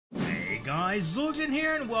guys, Zueljin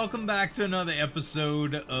here, and welcome back to another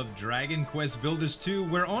episode of Dragon Quest Builders 2.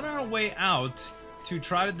 We're on our way out to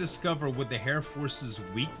try to discover what the Air Force's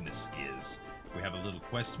weakness is. We have a little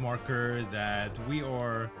quest marker that we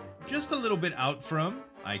are just a little bit out from.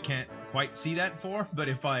 I can't quite see that far, but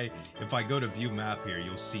if I go to view map here,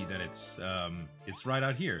 you'll see that it's right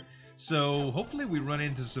out here. So hopefully we run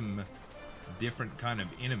into some different kind of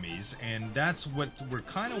enemies, and that's what we're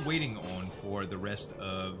kind of waiting on for the rest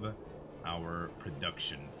of our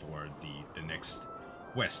production for the next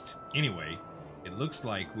quest. Anyway, it looks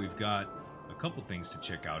like we've got a couple things to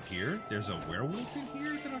check out here. There's a werewolf in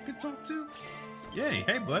here that I could talk to. Yay,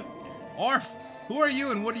 hey bud. Arf, who are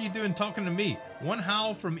you and what are you doing talking to me? One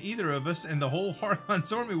howl from either of us and the whole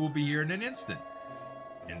Harkon's army will be here in an instant.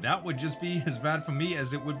 And that would just be as bad for me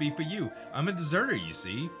as it would be for you. I'm a deserter, you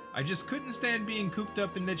see. I just couldn't stand being cooped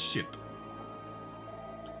up in that ship.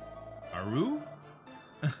 Aru?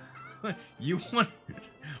 You want...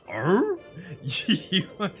 Aru?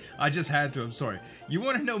 I just had to, I'm sorry. You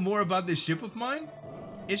want to know more about this ship of mine?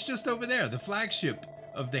 It's just over there, the flagship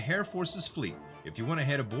of the Air Force's fleet. If you want to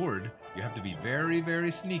head aboard, you have to be very, very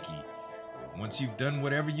sneaky. Once you've done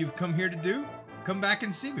whatever you've come here to do, come back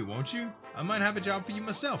and see me, won't you? I might have a job for you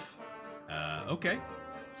myself. Okay.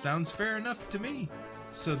 Sounds fair enough to me.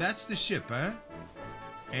 So that's the ship, huh?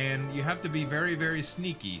 And you have to be very, very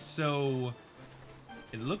sneaky. So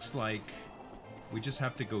it looks like we just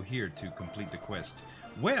have to go here to complete the quest.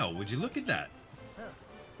 Well, would you look at that?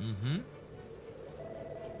 Mm-hmm.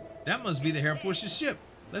 That must be the Air Force's ship.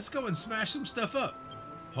 Let's go and smash some stuff up.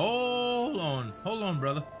 Hold on,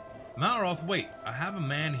 brother. Malroth, wait. I have a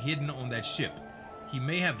man hidden on that ship. He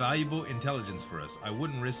may have valuable intelligence for us. I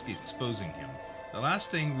wouldn't risk exposing him. The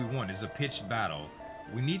last thing we want is a pitched battle.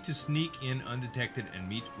 We need to sneak in undetected and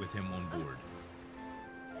meet with him on board.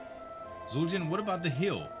 Zueljin, what about the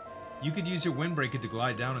hill? You could use your windbreaker to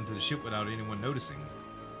glide down into the ship without anyone noticing.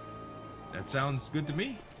 That sounds good to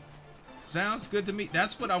me. Sounds good to me.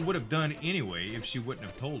 That's what I would have done anyway if she wouldn't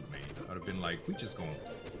have told me. I'd have been like, we just gonna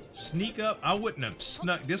sneak up. I wouldn't have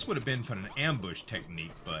snuck. This would have been for an ambush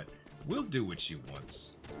technique, but we'll do what she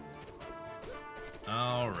wants.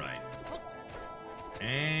 Alright.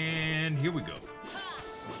 And here we go.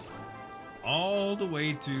 All the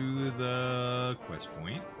way to the quest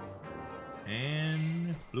point.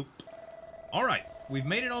 And bloop. Alright, we've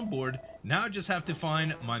made it on board. Now I just have to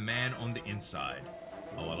find my man on the inside.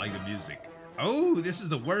 Oh, I like the music. Oh, this is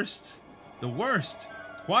the worst. The worst.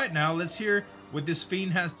 Quiet now, let's hear what this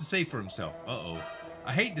fiend has to say for himself. Uh-oh.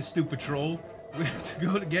 I hate this stupid troll. We had to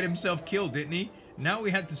go to get himself killed, didn't he? Now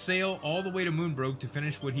we had to sail all the way to Moonbrook to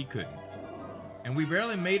finish what he couldn't. And we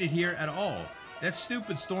barely made it here at all. That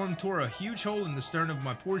stupid storm tore a huge hole in the stern of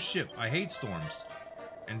my poor ship. I hate storms.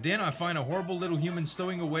 And then I find a horrible little human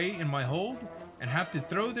stowing away in my hold and have to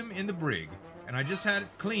throw them in the brig. And I just had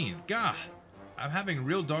it cleaned. Gah! I'm having a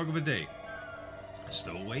real dog of a day.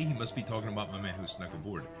 Stowaway? He must be talking about my man who snuck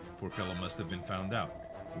aboard. Poor fellow must have been found out.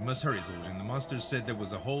 We must hurry, Zueljin. The monsters said there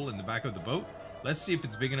was a hole in the back of the boat. Let's see if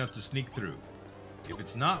it's big enough to sneak through. If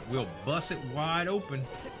it's not, we'll bust it wide open.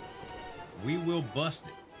 We will bust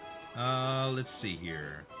it. Let's see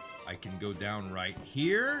here. I can go down right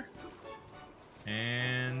here.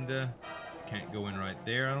 And can't go in right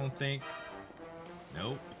there, I don't think.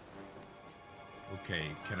 Nope. Okay,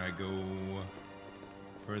 can I go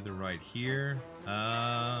further right here?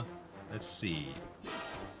 Let's see.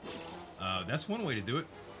 That's one way to do it.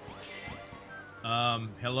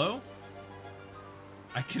 Hello?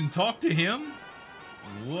 I can talk to him?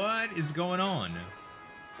 What is going on?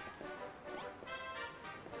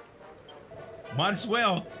 Might as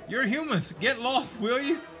well. You're humans. Get lost, will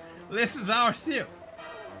you? This is our ship.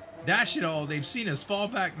 Dash it all. They've seen us. Fall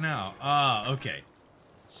back now. Okay.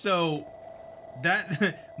 So,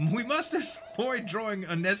 that... we must avoid drawing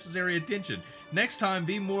unnecessary attention. Next time,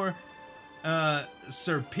 be more,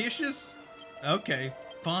 surreptitious? Okay,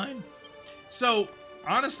 fine. So,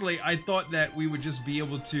 honestly, I thought that we would just be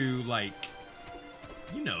able to, like,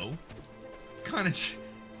 you know, kind of,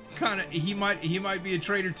 he might be a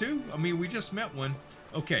traitor too. I mean, we just met one.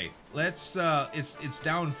 Okay, let's, it's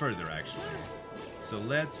down further, actually. So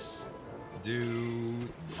let's do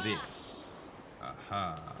this.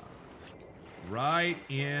 Aha. Right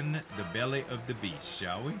in the belly of the beast,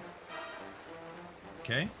 shall we?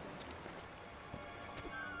 Okay.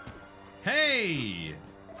 Hey!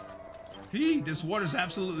 This water's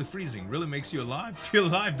absolutely freezing. Really makes you alive. Feel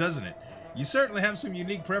alive, doesn't it? You certainly have some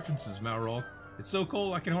unique preferences, Malroth. It's so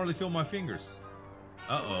cold I can hardly feel my fingers.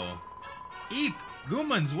 Uh-oh. Eep!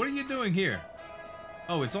 Goomans, what are you doing here?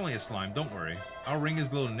 Oh, it's only a slime. Don't worry. I'll wring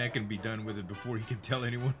his little neck and be done with it before he can tell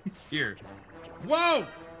anyone he's here. Whoa!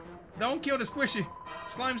 Don't kill the squishy.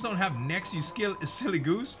 Slimes don't have necks, you silly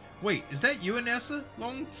goose. Wait, is that you, Anessa?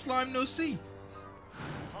 Long slime no see.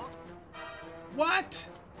 What?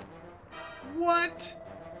 What?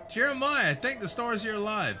 Jeremiah, thank the stars you're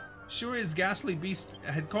alive. Sure his ghastly beast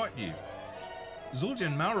had caught you.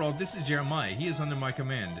 Zueljin Malrod, this is Jeremiah. He is under my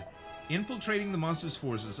command. Infiltrating the monster's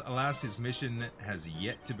forces, alas, his mission has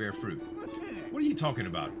yet to bear fruit. What are you talking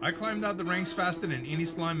about? I climbed out the ranks faster than any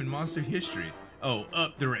slime in monster history. Oh,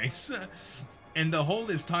 up the ranks. And the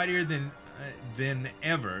hold is tidier than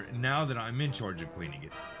ever now that I'm in charge of cleaning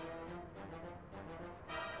it.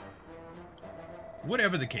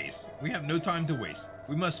 Whatever the case, we have no time to waste.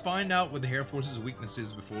 We must find out what the Hair Force's weakness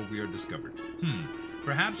is before we are discovered.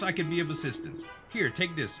 Perhaps I could be of assistance. Here,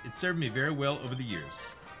 take this. It served me very well over the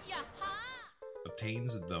years.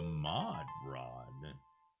 Obtains the mod rod.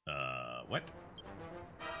 What?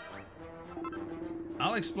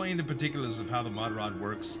 I'll explain the particulars of how the mod rod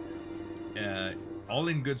works. All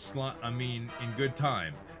in good in good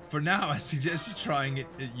time. For now, I suggest you trying it,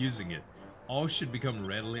 using it. All should become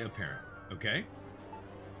readily apparent. Okay?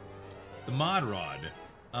 The mod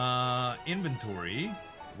rod. Inventory.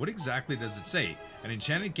 What exactly does it say? An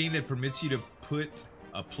enchanted game that permits you to put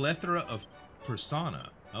a plethora of persona.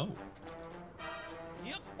 Oh.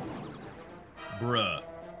 Yep. Bruh.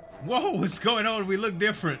 Whoa, what's going on? We look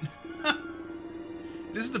different.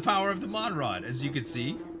 This is the power of the mod rod. As you can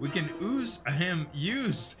see, we can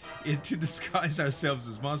use it to disguise ourselves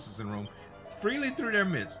as monsters and roam freely through their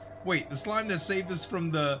midst. Wait, the slime that saved us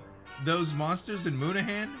from those monsters in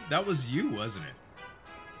Moonahan? That was you, wasn't it?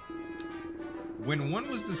 When one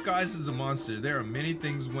was disguised as a monster, there are many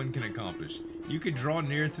things one can accomplish. You could draw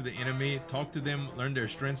near to the enemy, talk to them, learn their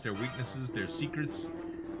strengths, their weaknesses, their secrets.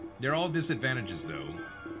 They're all disadvantages, though.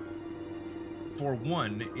 For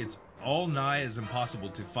one, it's all nigh as impossible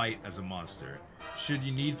to fight as a monster. Should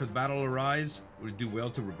you need for the battle arise, we'd do well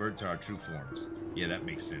to revert to our true forms. Yeah, that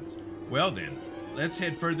makes sense. Well then, let's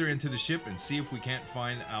head further into the ship and see if we can't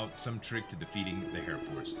find out some trick to defeating the Hair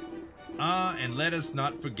Force. Ah, and let us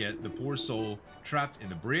not forget the poor soul trapped in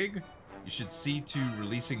the brig. You should see to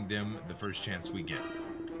releasing them the first chance we get.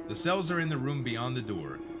 The cells are in the room beyond the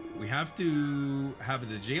door. We have to have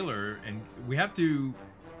the jailer, and we have to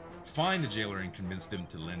find the jailer and convince them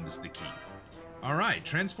to lend us the key. Alright,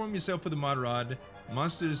 transform yourself for the mod rod.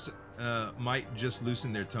 Monsters might just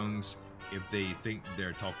loosen their tongues if they think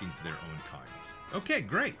they're talking to their own kind. Okay,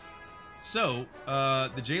 great. So,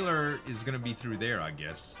 the jailer is gonna be through there, I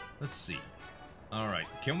guess. Let's see. Alright,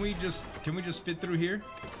 can we just fit through here?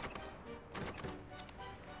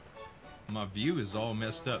 My view is all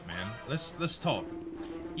messed up, man. Let's talk.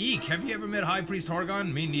 Eek, have you ever met High Priest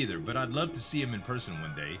Hargon? Me neither, but I'd love to see him in person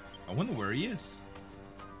one day. I wonder where he is.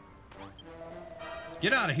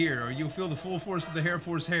 Get out of here, or you'll feel the full force of the Hair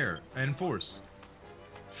Force force.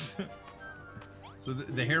 So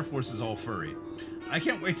the Hair Force is all furry. I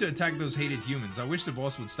can't wait to attack those hated humans. I wish the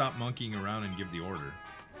boss would stop monkeying around and give the order.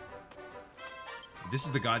 This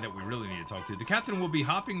is the guy that we really need to talk to. The captain will be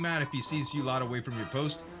hopping mad if he sees you lot away from your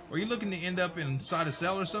post. Are you looking to end up inside a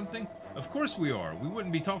cell or something? Of course we are. We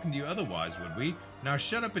wouldn't be talking to you otherwise, would we? Now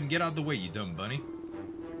shut up and get out the way, you dumb bunny.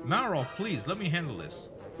 Malroth, please, let me handle this.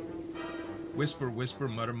 Whisper, whisper,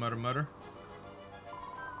 mutter, mutter, mutter.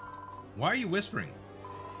 Why are you whispering?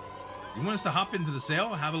 You want us to hop into the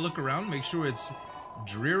cell, have a look around, make sure it's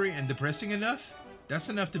dreary and depressing enough? That's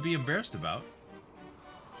enough to be embarrassed about.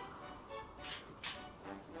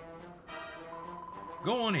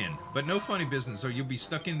 Go on in, but no funny business or you'll be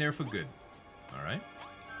stuck in there for good. Alright.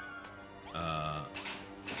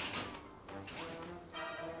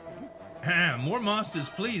 More monsters,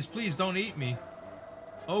 please, please don't eat me.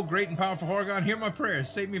 Oh, great and powerful Hargon, hear my prayers.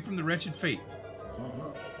 Save me from the wretched fate.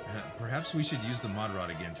 Perhaps we should use the mod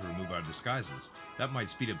rod again to remove our disguises. That might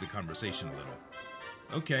speed up the conversation a little.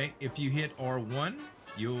 Okay, if you hit R1,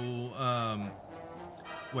 you'll,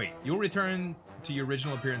 you'll return to your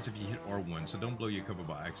original appearance if you hit R1, so don't blow your cover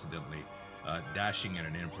by accidentally dashing at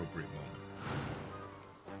an inappropriate moment.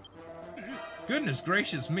 Goodness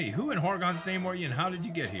gracious me, who in Hargon's name are you and how did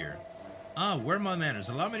you get here? Ah, where are my manners?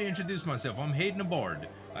 Allow me to introduce myself. I'm Hayden a Bard.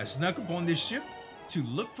 I snuck upon this ship to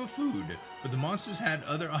look for food, but the monsters had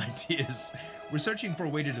other ideas. We're searching for a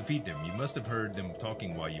way to defeat them. You must have heard them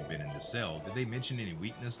talking while you've been in the cell. Did they mention any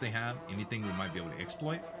weakness they have? Anything we might be able to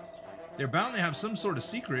exploit? They're bound to have some sort of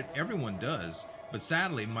secret. Everyone does. But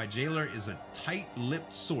sadly, my jailer is a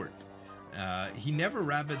tight-lipped sort. He never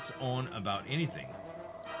rabbits on about anything.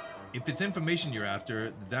 If it's information you're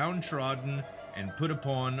after, the downtrodden and put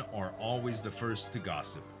upon are always the first to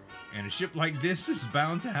gossip. And a ship like this is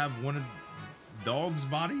bound to have one of dog's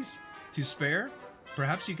bodies to spare.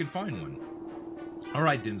 Perhaps you could find one.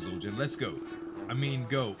 Alright then, Zueljin, let's go. I mean,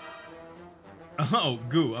 go. Oh,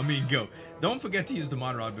 goo, I mean, go. Don't forget to use the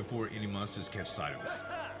mod rod before any monsters catch sight of us.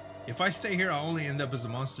 If I stay here, I'll only end up as a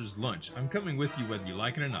monster's lunch. I'm coming with you whether you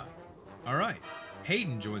like it or not. Alright.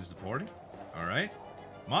 Hayden joins the party. Alright.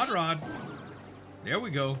 Mod rod. There we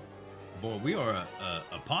go. Boy, we are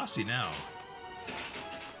a posse now.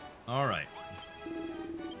 Alright.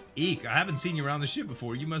 Eek, I haven't seen you around the ship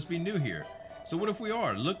before. You must be new here. So what if we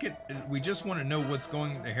are? We just want to know what's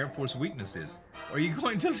going the Air Force weakness is. Are you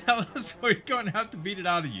going to tell us, or are you going to have to beat it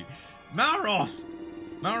out of you? Malroth!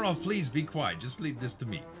 Malroth, please be quiet. Just leave this to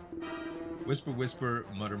me. Whisper, whisper,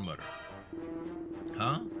 mutter, mutter.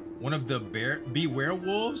 Huh? One of the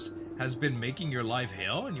werewolves has been making your life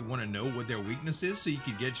hell, and you want to know what their weakness is so you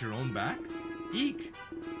can get your own back? Eek!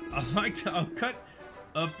 I like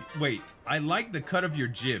the cut of your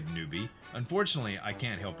jib, newbie. Unfortunately, I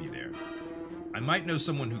can't help you there. I might know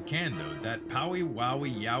someone who can, though. That Powie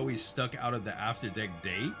Wowie Yowie stuck out of the afterdeck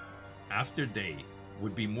day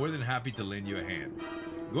would be more than happy to lend you a hand.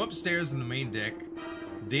 Go upstairs in the main deck,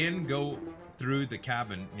 then go through the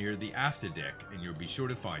cabin near the afterdeck, and you'll be sure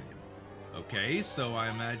to find him. Okay, so I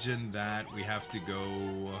imagine that we have to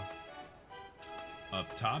go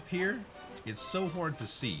up top here. It's so hard to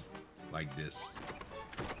see like this.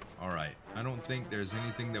 Alright, I don't think there's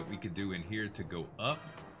anything that we could do in here to go up.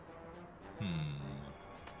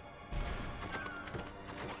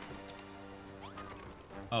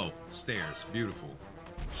 Oh, stairs. Beautiful.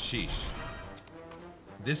 Sheesh.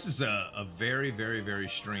 This is a very, very, very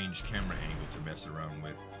strange camera angle to mess around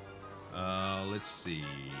with. Let's see.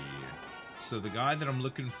 So the guy that I'm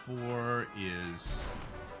looking for is...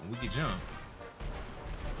 We could jump.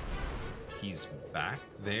 He's back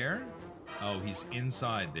there? Oh, he's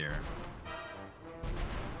inside there.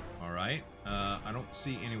 Alright. I don't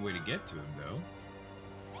see any way to get to him, though.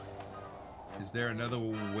 Is there another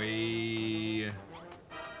way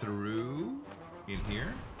through in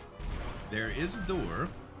here? There is a door.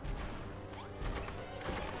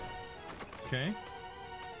 Okay.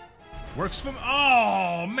 Works from...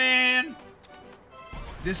 Oh, man!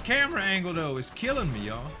 This camera angle, though, is killing me,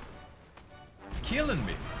 y'all. Killing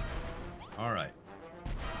me. Alright.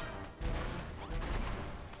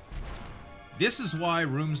 This is why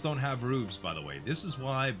rooms don't have roofs, by the way. This is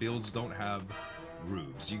why builds don't have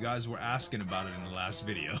roofs. You guys were asking about it in the last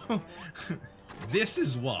video. This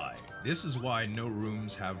is why. This is why no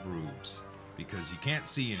rooms have roofs. Because you can't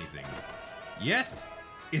see anything. Yes?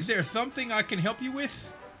 Is there something I can help you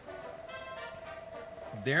with?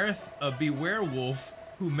 There's a werewolf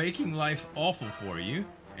who making life awful for you,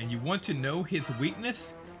 and you want to know his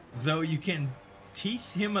weakness, though you can teach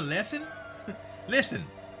him a lesson? Listen,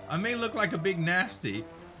 I may look like a big nasty,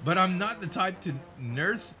 but I'm not the type to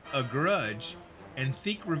nurse a grudge and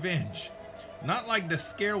seek revenge. Not like the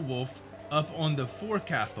scarewolf up on the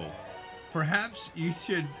forecastle. Perhaps you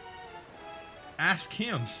should ask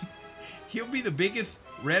him. He'll be the biggest,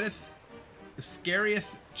 reddest,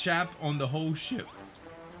 scariest chap on the whole ship.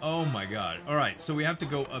 Oh my god. Alright, so we have to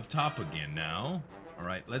go up top again now.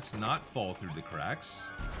 Alright, let's not fall through the cracks.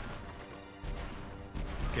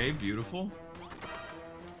 Okay, beautiful.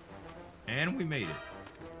 And we made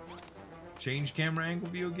it. Change camera angle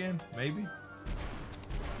view again? Maybe?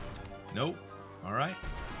 Nope. Alright.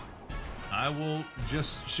 I will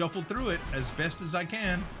just shuffle through it as best as I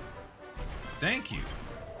can. Thank you.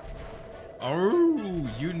 Oh,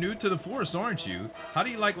 you new to the force, aren't you? How do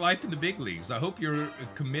you like life in the big leagues? I hope you're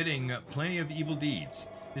committing plenty of evil deeds.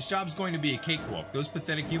 This job's going to be a cakewalk. Those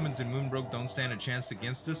pathetic humans in Moonbrook don't stand a chance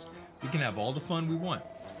against us. We can have all the fun we want.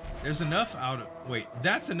 There's enough out of... Wait,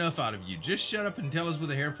 that's enough out of you. Just shut up and tell us what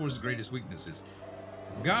the Air Force's greatest weakness is.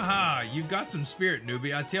 Gaha, you've got some spirit,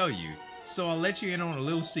 newbie, I tell you. So I'll let you in on a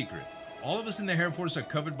little secret. All of us in the Air Force are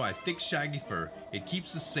covered by thick, shaggy fur. It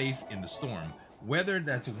keeps us safe in the storm, whether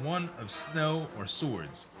that's one of snow or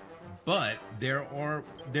swords. But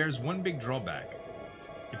there's one big drawback.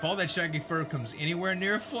 If all that shaggy fur comes anywhere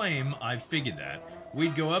near a flame, I've figured that,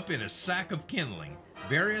 we'd go up in a sack of kindling,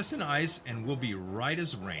 bury us in ice, and we'll be right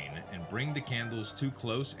as rain, and bring the candles too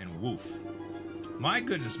close and woof. My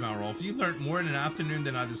goodness, Malrolf, you learned more in an afternoon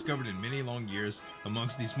than I discovered in many long years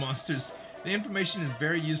amongst these monsters. The information is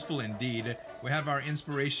very useful indeed. We have our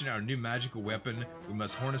inspiration, our new magical weapon. We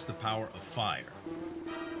must harness the power of fire.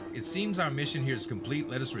 It seems our mission here is complete.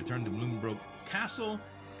 Let us return to Moonbrook Castle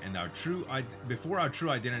and before our true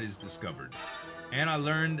identity is discovered. And I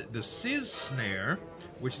learned the Sizz Snare,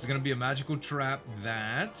 which is going to be a magical trap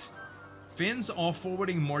that Fends off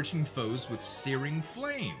forwarding marching foes with searing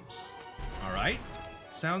flames. Alright,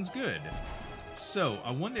 sounds good. So,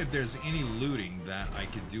 I wonder if there's any looting that I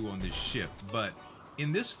could do on this ship, but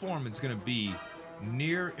in this form it's going to be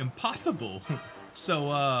near impossible.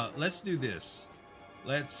 So, let's do this.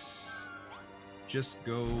 Let's just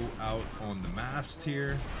go out on the mast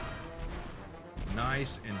here.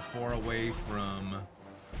 Nice and far away from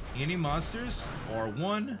any monsters.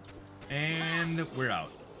 R1, and we're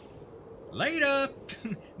out. Later!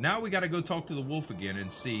 Now we gotta go talk to the wolf again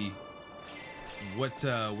and see what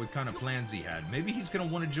kind of plans he had. Maybe he's gonna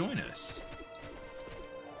want to join us.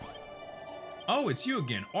 Oh, it's you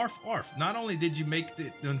again. Arf, arf. Not only did you make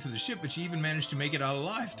it onto the ship, but you even managed to make it out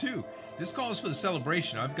alive, too. This calls for the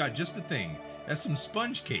celebration. I've got just the thing. That's some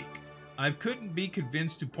sponge cake. I couldn't be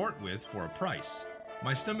convinced to part with for a price.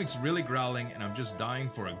 My stomach's really growling, and I'm just dying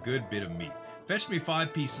for a good bit of meat. Fetch me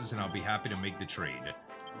 5 pieces, and I'll be happy to make the trade.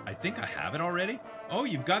 I think I have it already. Oh,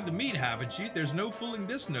 you've got the meat, haven't you? There's no fooling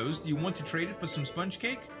this nose. Do you want to trade it for some sponge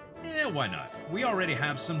cake? Yeah, why not? We already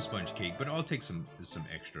have some sponge cake, but I'll take some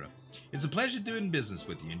extra. It's a pleasure doing business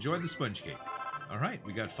with you. Enjoy the sponge cake. Alright,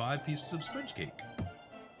 we got 5 pieces of sponge cake.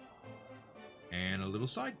 And a little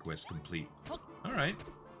side quest complete. Alright.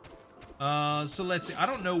 So let's see. I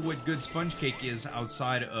don't know what good sponge cake is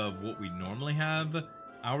outside of what we normally have.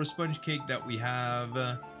 Our sponge cake that we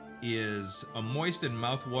have is a moist and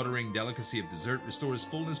mouth-watering delicacy of dessert. Restores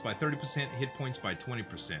fullness by 30%, hit points by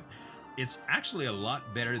 20%. It's actually a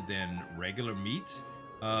lot better than regular meat.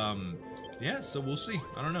 Yeah, so we'll see.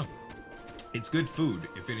 I don't know. It's good food,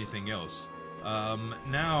 if anything else.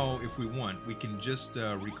 Now, if we want, we can just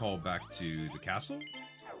recall back to the castle.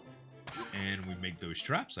 And we make those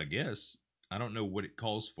traps, I guess. I don't know what it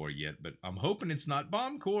calls for yet, but I'm hoping it's not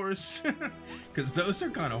bomb cores. Because those are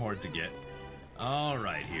kind of hard to get.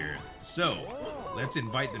 Alright here. So, let's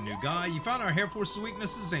invite the new guy. You found our Air Force's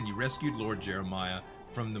weaknesses and you rescued Lord Jeremiah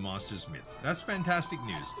from the monster's midst. That's fantastic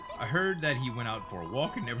news. I heard that he went out for a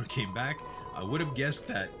walk and never came back. I would have guessed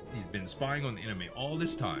that he'd been spying on the enemy all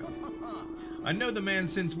this time. I know the man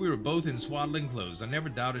since we were both in swaddling clothes. I never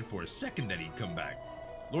doubted for a second that he'd come back.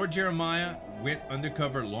 Lord Jeremiah went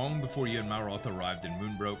undercover long before you and Malroth arrived in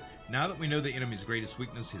Moonbroke. Now that we know the enemy's greatest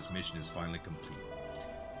weakness, his mission is finally complete.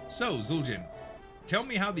 So, Zueljin, tell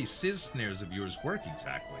me how these sizz snares of yours work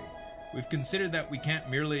exactly. We've considered that we can't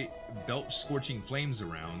merely belch scorching flames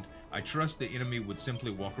around. I trust the enemy would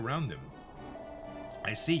simply walk around them.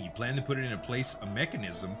 I see, you plan to put it in place a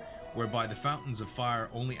mechanism whereby the fountains of fire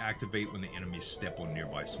only activate when the enemies step on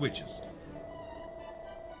nearby switches.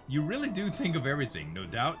 You really do think of everything, no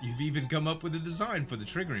doubt. You've even come up with a design for the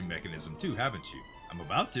triggering mechanism too, haven't you? I'm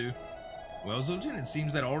about to. Well, Zueljin, it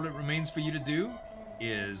seems that all that remains for you to do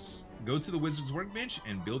is go to the wizard's workbench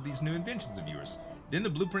and build these new inventions of yours. Then the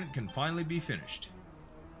blueprint can finally be finished.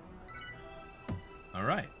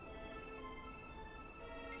 Alright.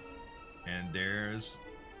 And there's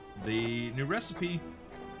the new recipe.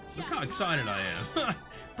 Look how excited I am.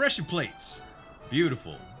 Pressure plates.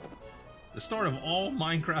 Beautiful. The start of all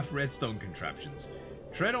Minecraft redstone contraptions.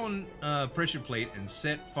 Tread on pressure plate and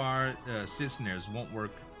set fire sizz snares won't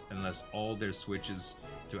work unless all their switches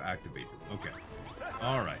to activate them. Okay.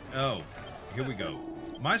 Alright. Oh, here we go.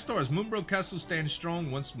 My stars, Moonbroke Castle stands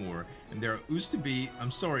strong once more, and there used to be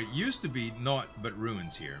naught but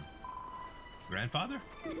ruins here. Grandfather?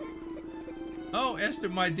 Oh, Esther,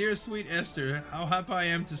 my dear sweet Esther, how happy I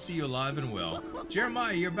am to see you alive and well.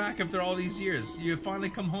 Jeremiah, you're back after all these years. You have finally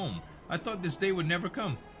come home. I thought this day would never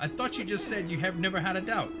come. I thought you just said you have never had a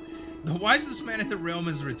doubt. The wisest man in the realm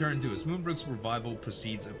has returned to us. Moonbrook's revival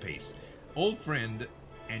proceeds apace. Old friend,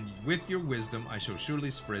 and with your wisdom, I shall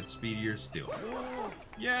surely spread speedier still.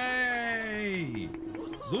 Yay!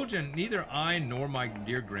 Zueljin, neither I nor my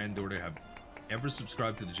dear granddaughter have ever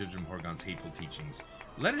subscribed to the Children of Horgon's hateful teachings.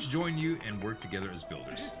 Let us join you and work together as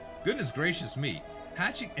builders. Goodness gracious me.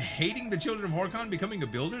 Hating the Children of Horgon, becoming a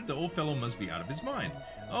builder? The old fellow must be out of his mind.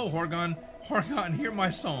 Oh, Horgon, hear my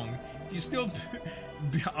song. If you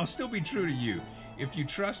I'll still be true to you. If you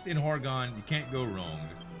trust in Horgon, you can't go wrong.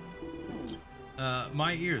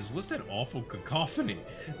 My ears, what's that awful cacophony?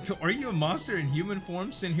 Are you a monster in human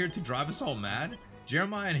form sent here to drive us all mad?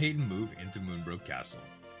 Jeremiah and Hayden move into Moonbroke Castle.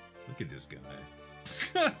 Look at this guy.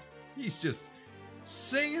 He's just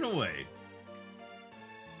singing away.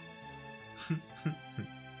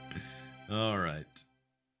 Alright.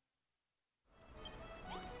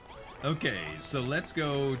 Okay, so let's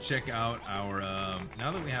go check out our,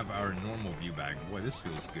 now that we have our normal view back, boy, this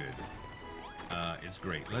feels good. It's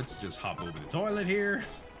great. Let's just hop over the toilet here.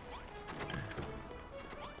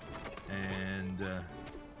 And,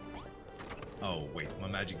 Oh, wait, my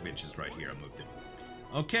magic bench is right here. I moved it.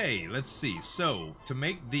 Okay, let's see. So, to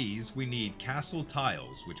make these, we need castle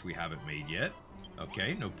tiles, which we haven't made yet.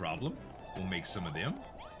 Okay, no problem. We'll make some of them.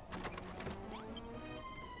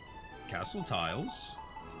 Castle tiles.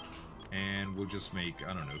 And we'll just make,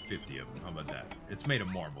 I don't know, 50 of them. How about that? It's made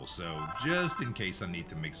of marble, so just in case I need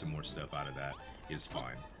to make some more stuff out of that is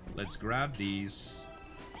fine. Let's grab these.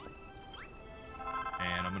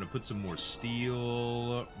 And I'm going to put some more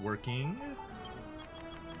steel working.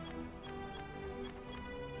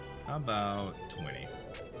 How about 20?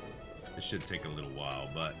 It should take a little while,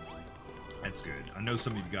 but that's good. I know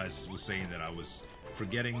some of you guys were saying that I was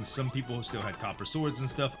forgetting. Some people still had copper swords and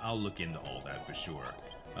stuff. I'll look into all that for sure.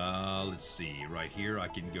 Let's see. Right here, I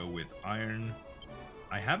can go with iron.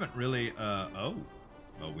 I haven't really, oh,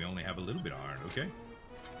 we only have a little bit of iron. Okay.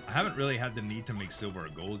 I haven't really had the need to make silver or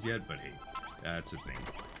gold yet, but hey, that's the thing.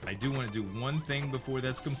 I do want to do one thing before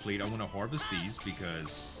that's complete. I want to harvest these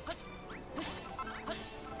because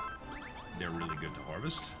they're really good to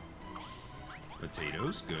harvest.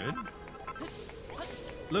 Potatoes, good.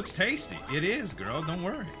 Looks tasty. It is, girl. Don't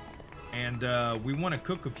worry. And we want to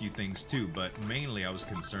cook a few things too, but mainly I was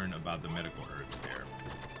concerned about the medical herbs there.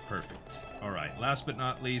 Perfect. All right. Last but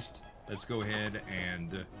not least, let's go ahead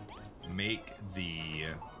and make the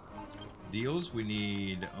deals. We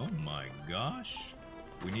need, oh my gosh,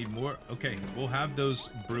 we need more. Okay, we'll have those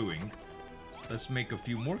brewing. Let's make a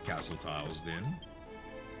few more castle tiles then.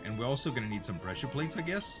 And we're also going to need some pressure plates, I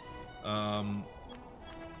guess.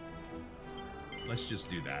 Let's just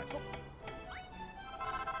do that.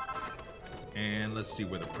 And let's see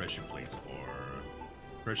where the pressure plates are.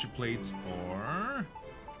 Pressure plates are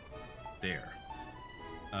there.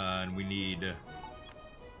 And we need,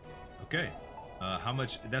 okay. How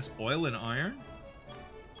much? That's oil and iron?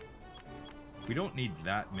 We don't need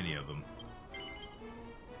that many of them.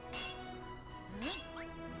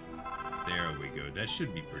 There we go. That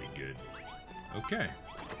should be pretty good. Okay.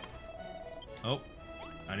 Oh,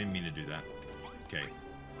 I didn't mean to do that. Okay.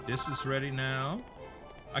 This is ready now.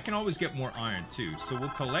 I can always get more iron too. So we'll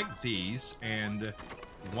collect these, and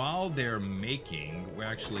while they're making, we'll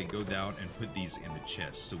actually go down and put these in the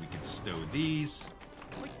chest. So we can stow these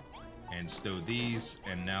and stow these,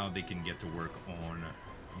 and now they can get to work on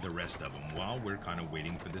the rest of them while we're kind of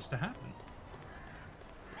waiting for this to happen.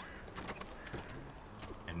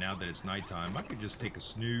 And now that it's nighttime, I could just take a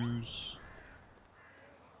snooze.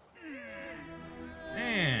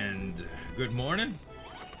 And good morning.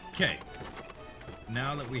 Okay.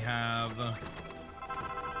 Now that we have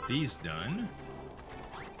these done,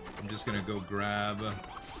 I'm just gonna go grab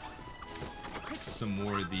some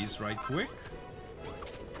more of these right quick.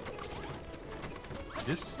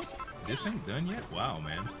 This ain't done yet? Wow,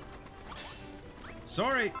 man.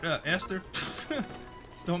 Sorry, Esther.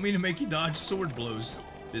 Don't mean to make you dodge sword blows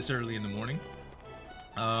this early in the morning.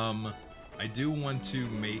 I do want to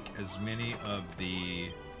make as many of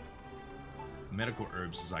the medical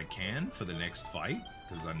herbs as I can for the next fight,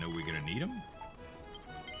 because I know we're gonna need them.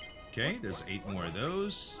 Okay, there's 8 more of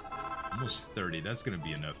those. Almost 30. That's gonna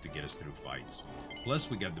be enough to get us through fights. Plus,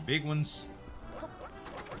 we got the big ones.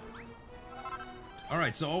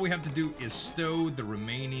 Alright, so all we have to do is stow the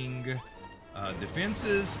remaining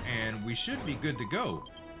defenses, and we should be good to go.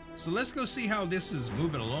 So let's go see how this is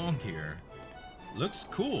moving along here. Looks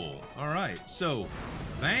cool. Alright, so,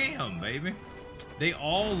 bam, baby. They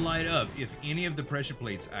all light up if any of the pressure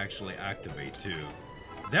plates actually activate too.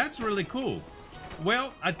 That's really cool.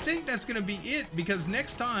 Well, I think that's going to be it, because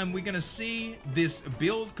next time we're going to see this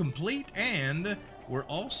build complete, and we're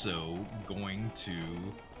also going to,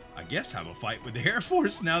 I guess, have a fight with the Air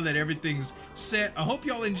Force now that everything's set. I hope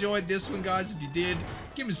y'all enjoyed this one, guys. If you did,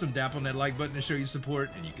 give me some dap on that like button to show your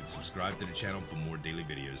support, and you can subscribe to the channel for more daily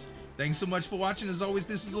videos. Thanks so much for watching. As always,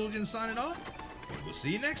 this is Zueljin signing off, and we'll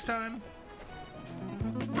see you next time.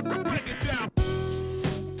 Break it down.